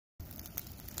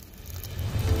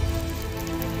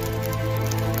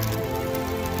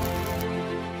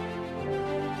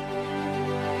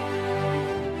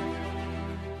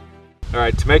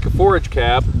Alright, to make a forage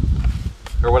cap,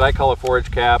 or what I call a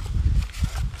forage cap,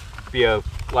 be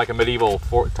like a medieval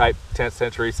type 10th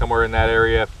century, somewhere in that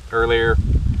area, earlier,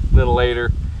 a little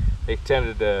later. They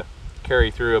tended to carry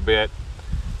through a bit.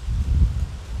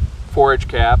 Forage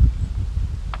cap,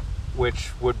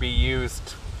 which would be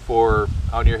used for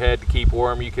on your head to keep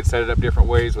warm. You could set it up different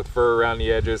ways with fur around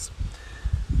the edges.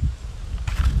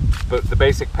 But the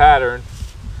basic pattern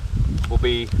will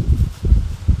be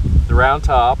the round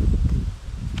top,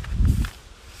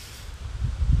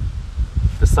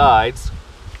 the sides,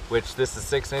 which this is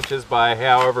 6 inches by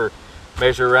however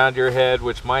measure around your head,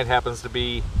 which mine happens to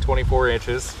be 24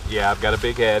 inches. Yeah, I've got a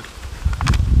big head.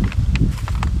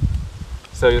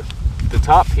 So the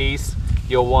top piece,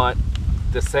 you'll want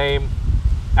the same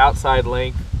outside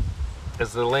length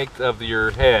as the length of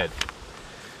your head,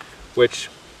 which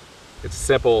it's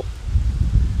simple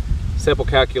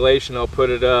calculation. I'll put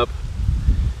it up.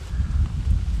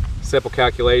 Simple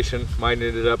calculation. Mine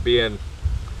ended up being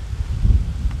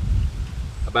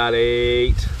about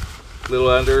 8, a little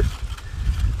under.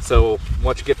 So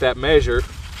once you get that measure,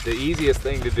 the easiest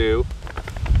thing to do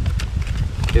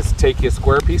is take a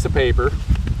square piece of paper,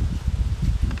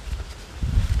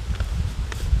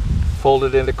 fold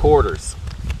it into quarters.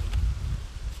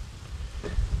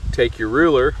 Take your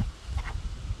ruler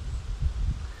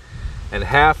and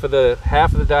half of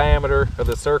the diameter of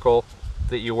the circle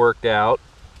that you worked out,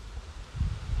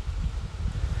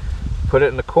 put it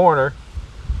in the corner,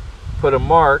 put a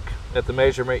mark at the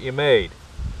measurement you made,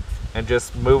 and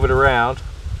just move it around,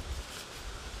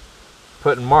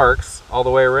 putting marks all the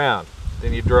way around.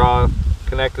 Then you draw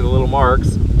connected little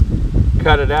marks,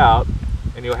 cut it out,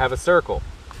 and you'll have a circle.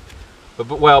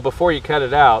 But well, before you cut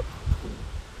it out,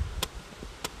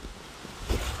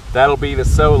 that'll be the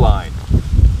sew line.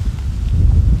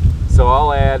 So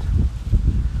I'll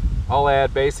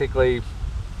add basically,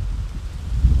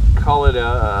 call it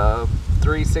a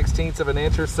 3/16 of an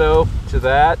inch or so to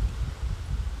that,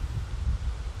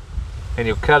 and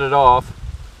you'll cut it off,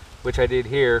 which I did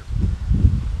here.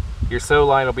 Your sew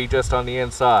line will be just on the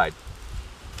inside.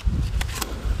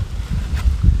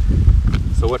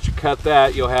 So once you cut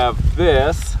that, you'll have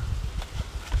this,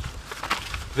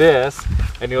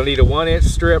 and you'll need a 1-inch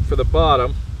strip for the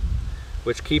bottom,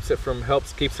 which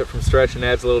helps keeps it from stretching,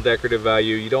 adds a little decorative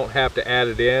value. You don't have to add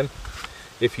it in.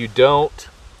 If you don't,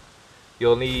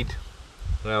 you'll need,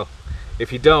 well,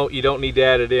 if you don't need to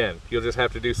add it in. You'll just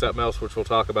have to do something else, which we'll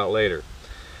talk about later.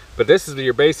 But this is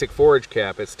your basic forage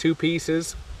cap. It's 2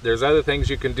 pieces. There's other things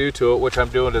you can do to it, which I'm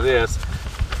doing to this,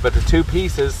 but the 2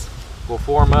 pieces will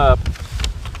form up.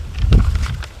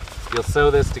 You'll sew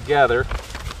this together,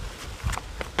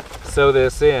 sew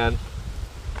this in,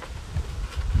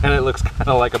 and it looks kind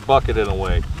of like a bucket in a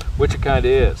way, which it kind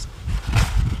of is.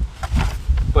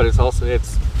 But it's also,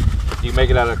 you make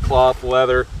it out of cloth,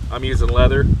 leather. I'm using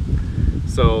leather.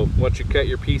 So once you cut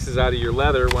your pieces out of your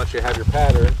leather, once you have your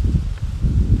pattern,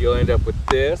 you'll end up with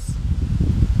this,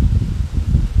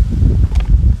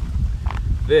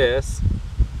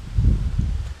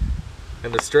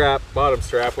 and the strap, bottom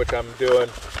strap, which I'm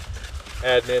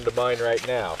adding into mine right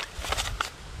now.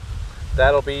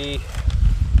 That'll be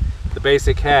the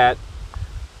basic hat.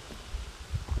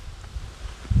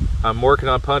 I'm working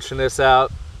on punching this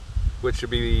out, which should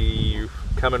be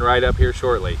coming right up here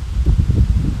shortly.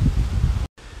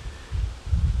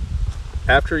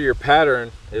 After your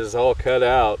pattern is all cut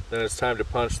out, then it's time to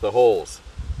punch the holes.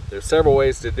 There's several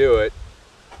ways to do it.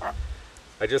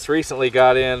 I just recently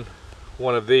got in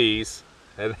one of these,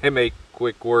 and they make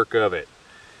quick work of it.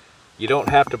 You don't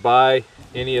have to buy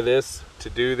any of this to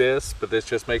do this, but this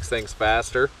just makes things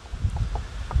faster.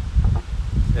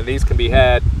 And these can be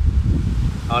had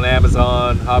on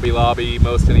Amazon, Hobby Lobby,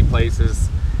 most any places.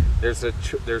 There's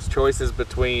choices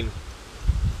between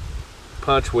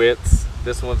punch widths.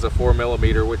 This one's a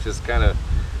 4mm, which is kind of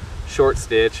short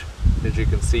stitch, as you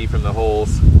can see from the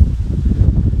holes.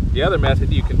 The other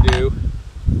method you can do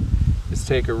is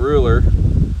take a ruler,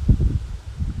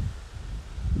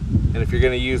 and if you're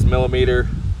going to use millimeter,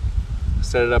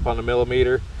 set it up on the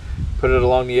millimeter, put it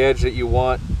along the edge that you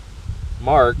want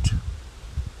marked,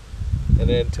 and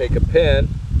then take a pen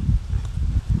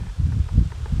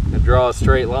and draw a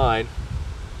straight line.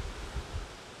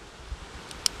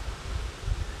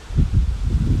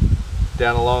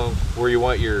 Down along where you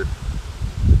want your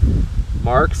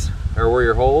marks, or where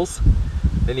your holes.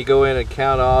 Then you go in and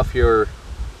count off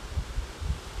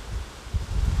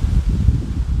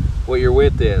what your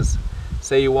width is.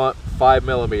 Say you want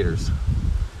 5mm.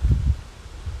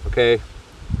 Okay,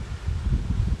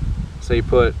 so you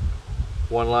put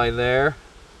one line there,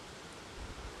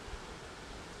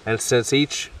 and since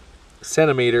each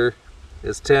centimeter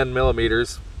is 10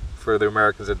 millimeters for the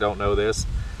Americans that don't know this.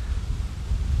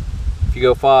 If you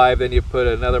go 5, then you put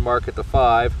another mark at the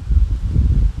 5.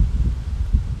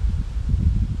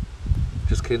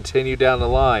 Just continue down the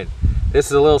line. This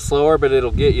is a little slower, but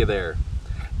it'll get you there.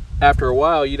 After a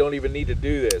while, you don't even need to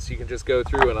do this. You can just go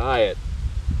through and eye it,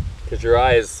 because your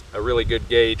eye is a really good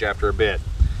gauge after a bit.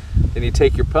 Then you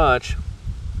take your punch,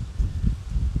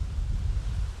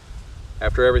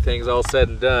 after everything's all said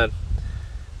and done,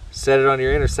 set it on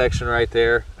your intersection right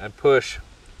there and push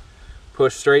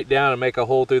straight down and make a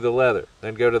hole through the leather.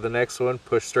 Then go to the next one,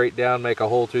 push straight down, make a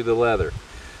hole through the leather.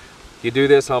 You do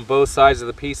this on both sides of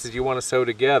the pieces you want to sew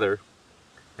together.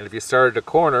 And if you start at a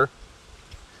corner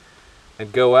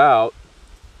and go out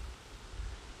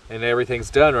and everything's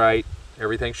done right,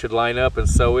 everything should line up and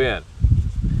sew in.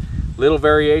 Little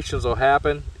variations will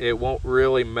happen. It won't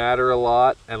really matter a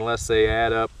lot unless they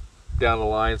add up down the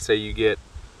line. Say you get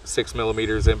 6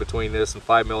 millimeters in between this and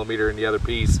 5 millimeter in the other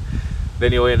piece.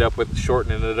 Then you'll end up with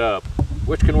shortening it up,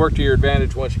 which can work to your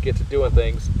advantage once you get to doing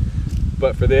things.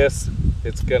 But for this,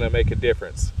 it's gonna make a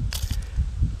difference.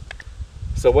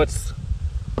 So once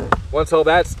all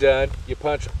that's done, you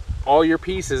punch all your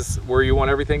pieces where you want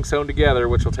everything sewn together,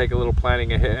 which will take a little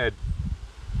planning ahead.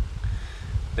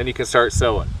 Then you can start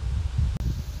sewing.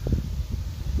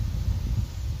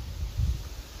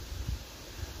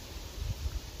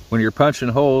 When you're punching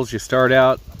holes, you start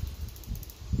out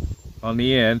on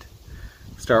the end,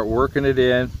 start working it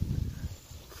in,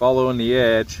 following the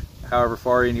edge, however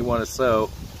far in you want to sew.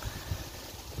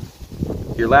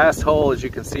 Your last hole, as you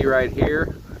can see right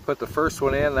here, put the first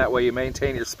one in, that way you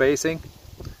maintain your spacing.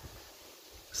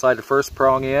 Slide the first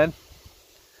prong in,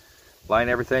 line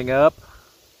everything up,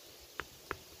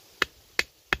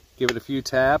 give it a few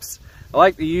taps. I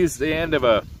like to use the end of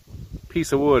a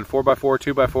piece of wood, 4x4,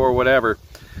 2x4, whatever.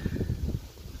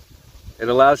 It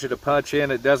allows you to punch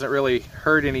in. It doesn't really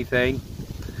hurt anything.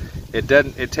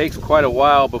 It takes quite a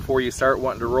while before you start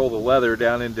wanting to roll the leather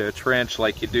down into a trench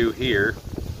like you do here.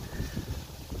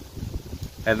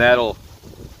 And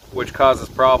which causes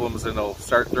problems, and it'll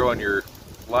start throwing your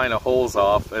line of holes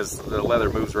off as the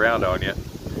leather moves around on you.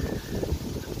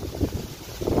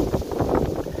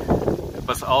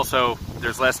 But also,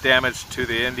 there's less damage to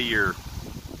the end of your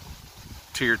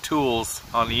tools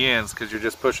on the ends, because you're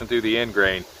just pushing through the end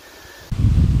grain.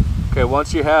 Okay,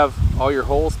 once you have all your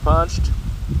holes punched,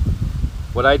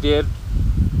 what I did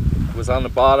was on the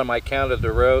bottom I counted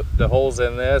the holes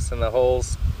in this and the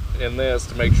holes in this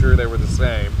to make sure they were the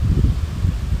same.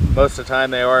 Most of the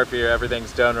time they are if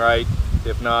everything's done right.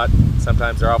 If not,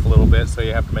 sometimes they're off a little bit, so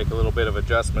you have to make a little bit of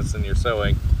adjustments in your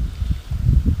sewing.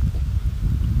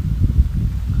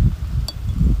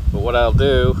 But what I'll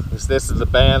do is, this is the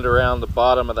band around the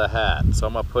bottom of the hat, so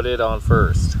I'm going to put it on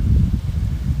first.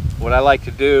 What I like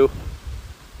to do,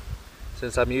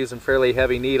 since I'm using fairly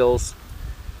heavy needles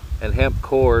and hemp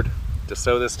cord to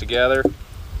sew this together,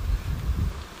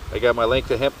 I got my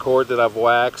length of hemp cord that I've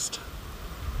waxed,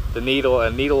 a needle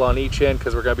on each end,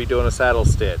 because we're going to be doing a saddle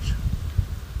stitch.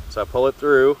 So I pull it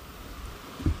through.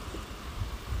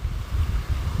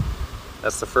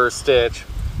 That's the first stitch.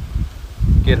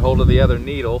 Get hold of the other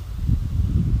needle.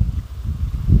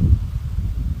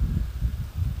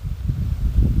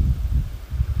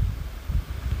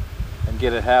 And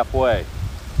get it halfway.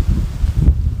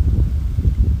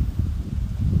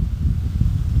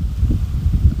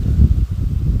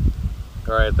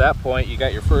 All right, at that point you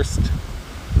got your first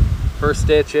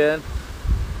stitch in.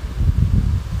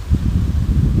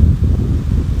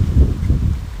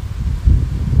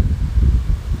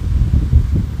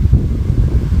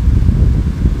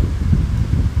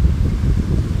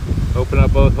 Open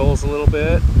up both holes a little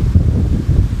bit.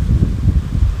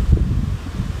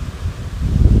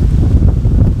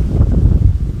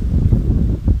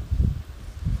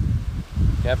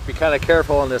 You have to be kind of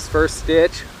careful on this first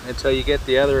stitch until you get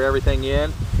everything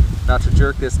in, not to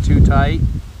jerk this too tight.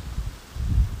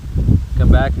 Come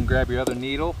back and grab your other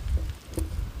needle.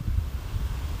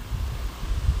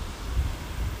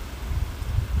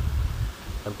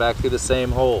 And back through the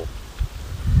same hole.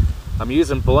 I'm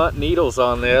using blunt needles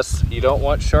on this. You don't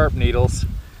want sharp needles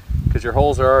because your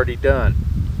holes are already done.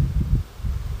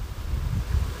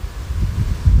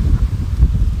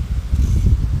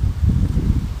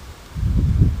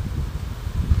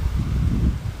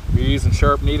 If you're using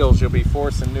sharp needles, you'll be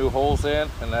forcing new holes in,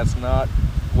 and that's not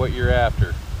what you're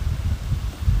after.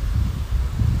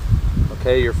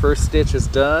 Okay, your first stitch is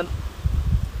done.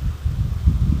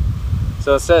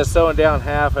 So instead of sewing down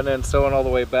half and then sewing all the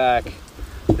way back,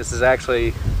 this is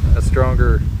actually a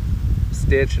stronger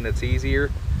stitch and it's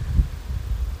easier.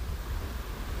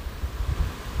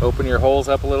 Open your holes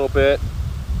up a little bit,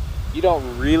 You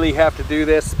don't really have to do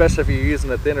this, especially if you're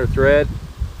using a thinner thread.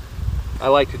 I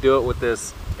like to do it with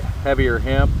this heavier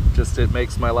hemp, just it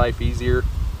makes my life easier.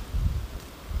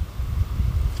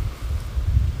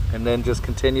 And then just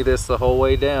continue this the whole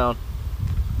way down.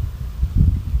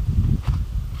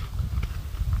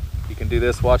 You can do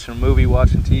this watching a movie,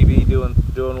 watching TV,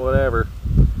 doing whatever.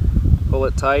 Pull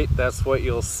it tight, that's what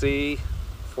you'll see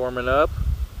forming up.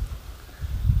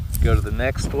 Go to the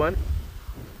next one,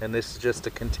 and this is just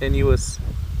a continuous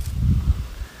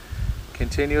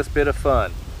bit of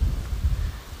fun.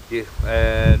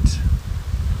 And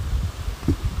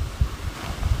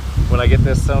when I get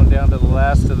this sewn down to the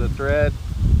last of the thread,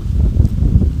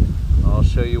 I'll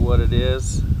show you what it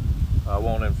is. I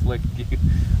won't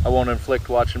inflict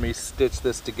watching me stitch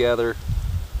this together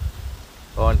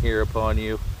on here upon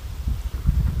you.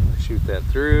 Shoot that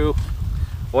through.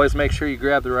 Always make sure you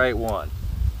grab the right one,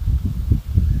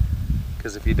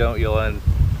 because if you don't, you'll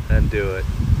undo it.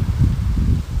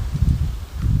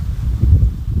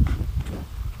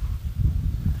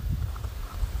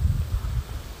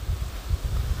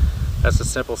 That's a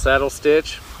simple saddle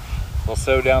stitch. We'll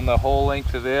sew down the whole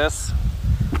length of this.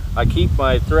 I keep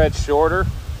my thread shorter.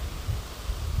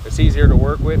 It's easier to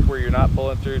work with where you're not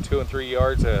pulling through 2 and 3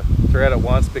 yards of thread at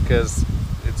once, because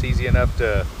it's easy enough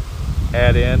to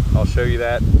add in. I'll show you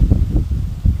that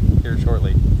here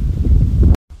shortly.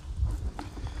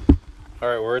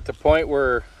 Alright, we're at the point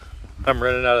where I'm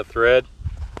running out of thread.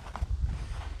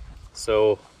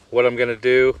 So what I'm going to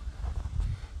do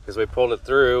is, we pulled it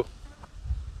through.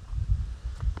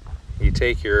 You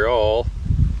take your awl,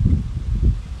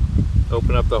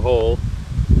 open up the hole.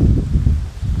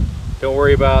 Don't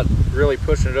worry about really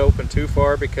pushing it open too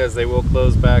far, because they will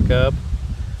close back up.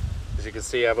 As you can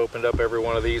see, I've opened up every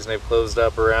one of these and they've closed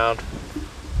up around.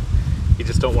 You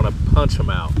just don't want to punch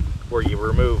them out where you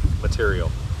remove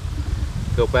material.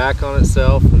 Go back on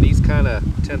itself, and these kind of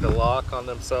tend to lock on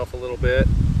themselves a little bit.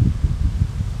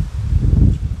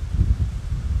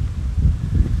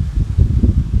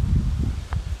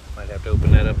 Might have to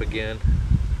open that up again.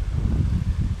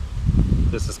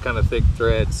 This is kind of thick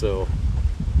thread, so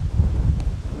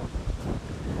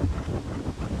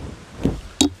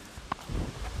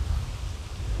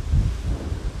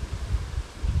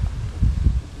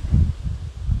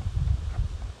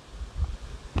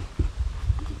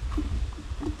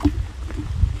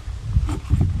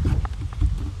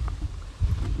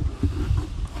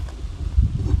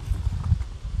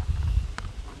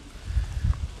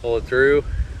pull it through.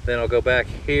 Then I'll go back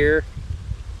here.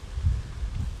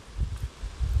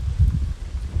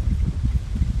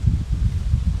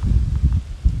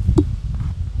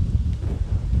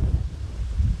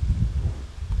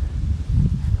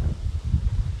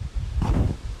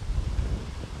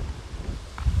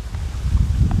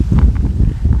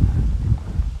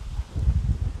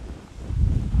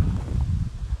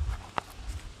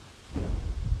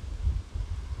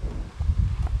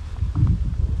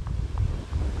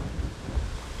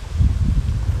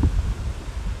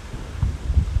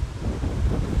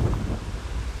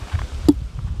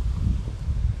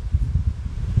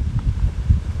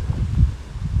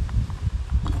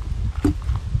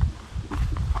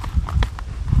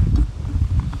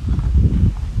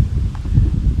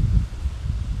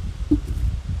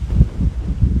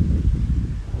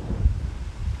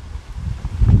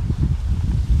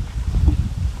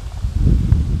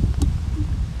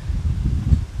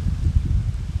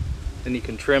 Then you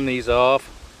can trim these off.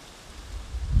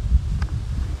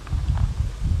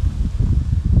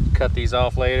 Cut these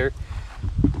off later.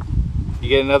 You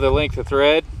get another length of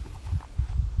thread,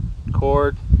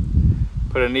 cord,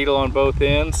 put a needle on both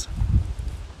ends,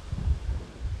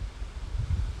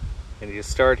 and you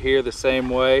start here the same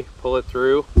way, pull it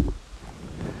through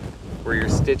where your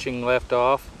stitching left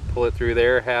off, pull it through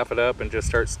there, half it up, and just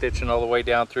start stitching all the way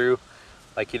down through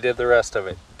like you did the rest of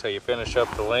it until you finish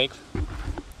up the length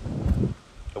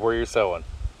of where you're sewing.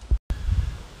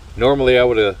 Normally I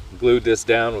would have glued this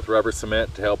down with rubber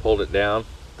cement to help hold it down.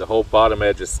 The whole bottom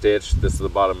edge is stitched. This is the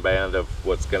bottom band of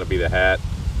what's going to be the hat.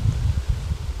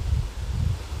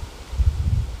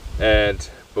 And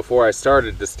before I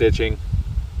started the stitching,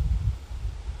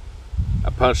 I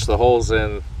punched the holes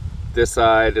in this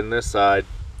side and this side.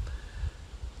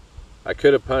 I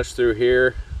could have punched through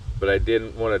here, but I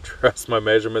didn't want to trust my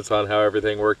measurements on how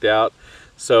everything worked out.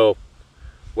 So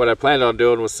what I planned on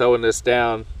doing was sewing this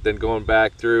down, then going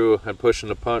back through and pushing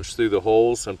the punch through the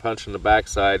holes and punching the back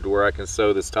side to where I can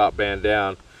sew this top band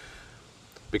down.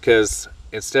 Because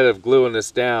instead of gluing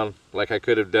this down like I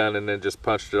could have done and then just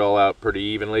punched it all out pretty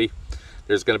evenly,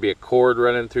 there's going to be a cord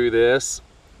running through this.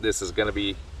 This is going to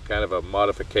be kind of a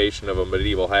modification of a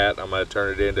medieval hat. I'm going to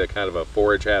turn it into kind of a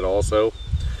forage hat also.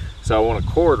 So I want a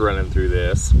cord running through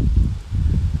this,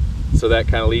 so that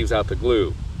kind of leaves out the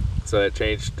glue. So that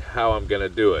changed how I'm going to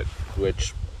do it,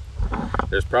 which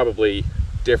there's probably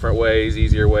different ways,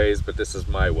 easier ways, but this is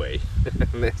my way.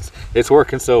 It's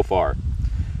working so far.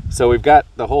 So we've got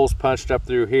the holes punched up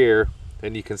through here,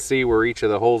 and you can see where each of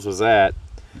the holes was at.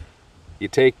 You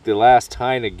take the last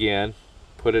tine again,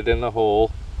 put it in the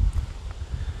hole,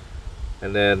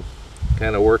 and then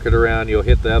kind of work it around. You'll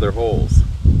hit the other holes.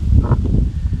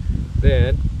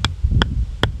 Then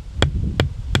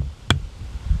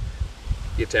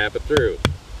you tap it through.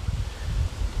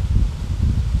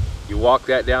 You walk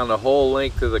that down the whole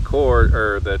length of the cord,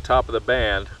 or the top of the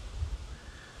band,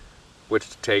 which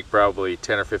will take probably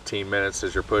 10 or 15 minutes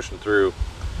as you're pushing through.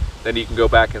 Then you can go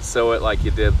back and sew it like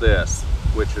you did this,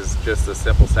 which is just a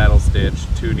simple saddle stitch,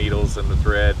 2 needles in the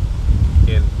thread,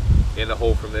 in the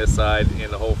hole from this side, in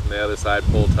the hole from the other side,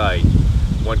 pull tight.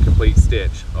 1 complete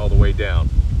stitch all the way down.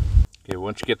 Okay,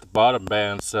 once you get the bottom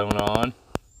band sewn on,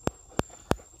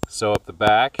 sew up the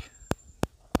back,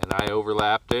 and I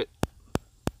overlapped it,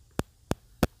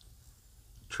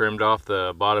 trimmed off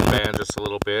the bottom band just a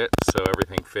little bit so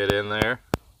everything fit in there,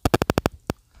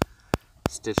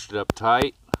 stitched it up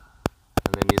tight,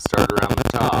 and then you start around the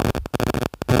top.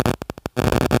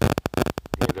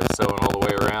 You end up sewing all the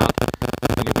way around,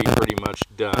 and you'll be pretty much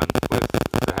done with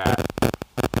the hat.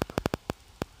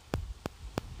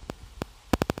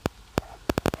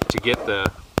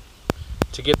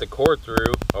 To get the cord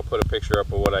through, I'll put a picture up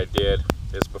of what I did.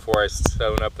 Is before I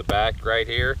sewn up the back right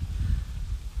here,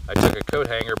 I took a coat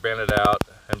hanger, bent it out,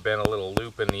 and bent a little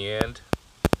loop in the end,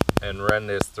 and run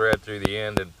this thread through the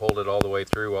end and pulled it all the way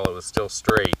through while it was still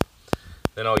straight.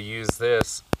 Then I'll use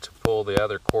this to pull the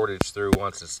other cordage through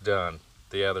once it's done,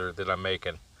 the other that I'm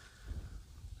making.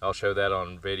 I'll show that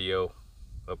on video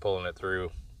of pulling it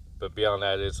through, but beyond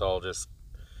that it's all just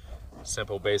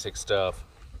simple basic stuff.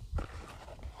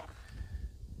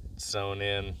 Sewn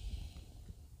in.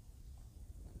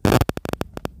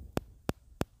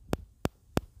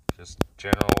 Just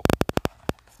general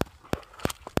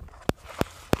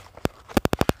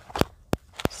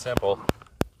simple.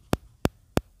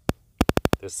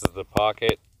 This is the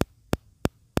pocket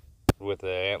with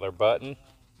the antler button.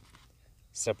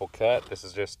 Simple cut. This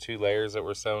is just 2 layers that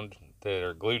were sewn, that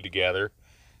are glued together.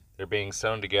 They're being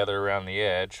sewn together around the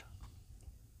edge.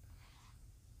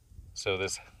 So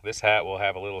this hat will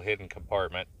have a little hidden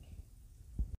compartment.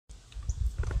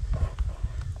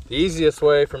 The easiest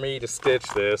way for me to stitch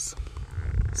this,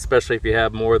 especially if you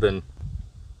have more than,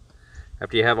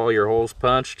 after you have all your holes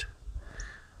punched,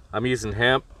 I'm using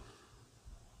hemp,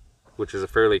 which is a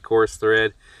fairly coarse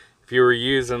thread. If you were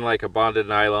using like a bonded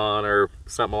nylon or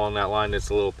something along that line that's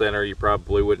a little thinner, you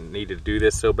probably wouldn't need to do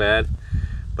this so bad.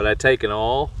 But I take an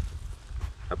awl,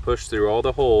 I push through all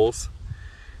the holes,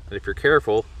 and if you're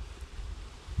careful,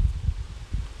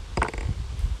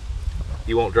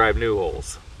 you won't drive new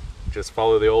holes. Just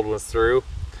follow the old ones through,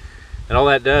 and all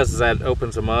that does is that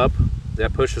opens them up,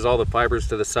 that pushes all the fibers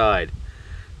to the side.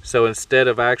 So instead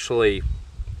of actually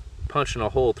punching a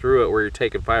hole through it where you're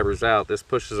taking fibers out, this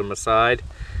pushes them aside,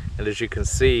 and as you can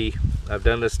see, I've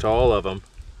done this to all of them.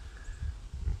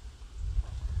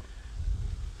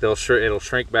 It'll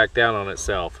shrink back down on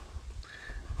itself.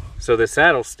 So the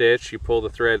saddle stitch, you pull the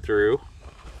thread through,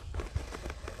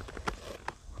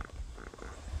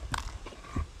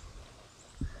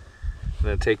 and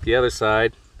then take the other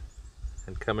side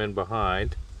and come in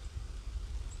behind.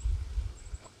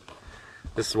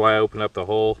 This is why I open up the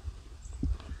hole.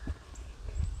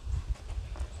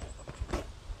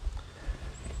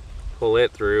 Pull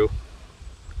it through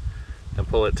and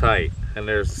pull it tight, and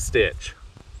there's a stitch.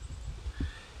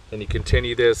 And you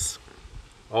continue this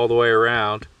all the way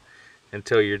around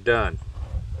until you're done.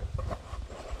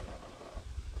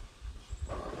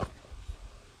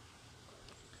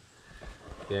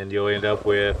 And you'll end up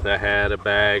with a hat, a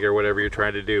bag, or whatever you're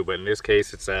trying to do. But in this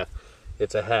case, it's a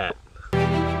hat.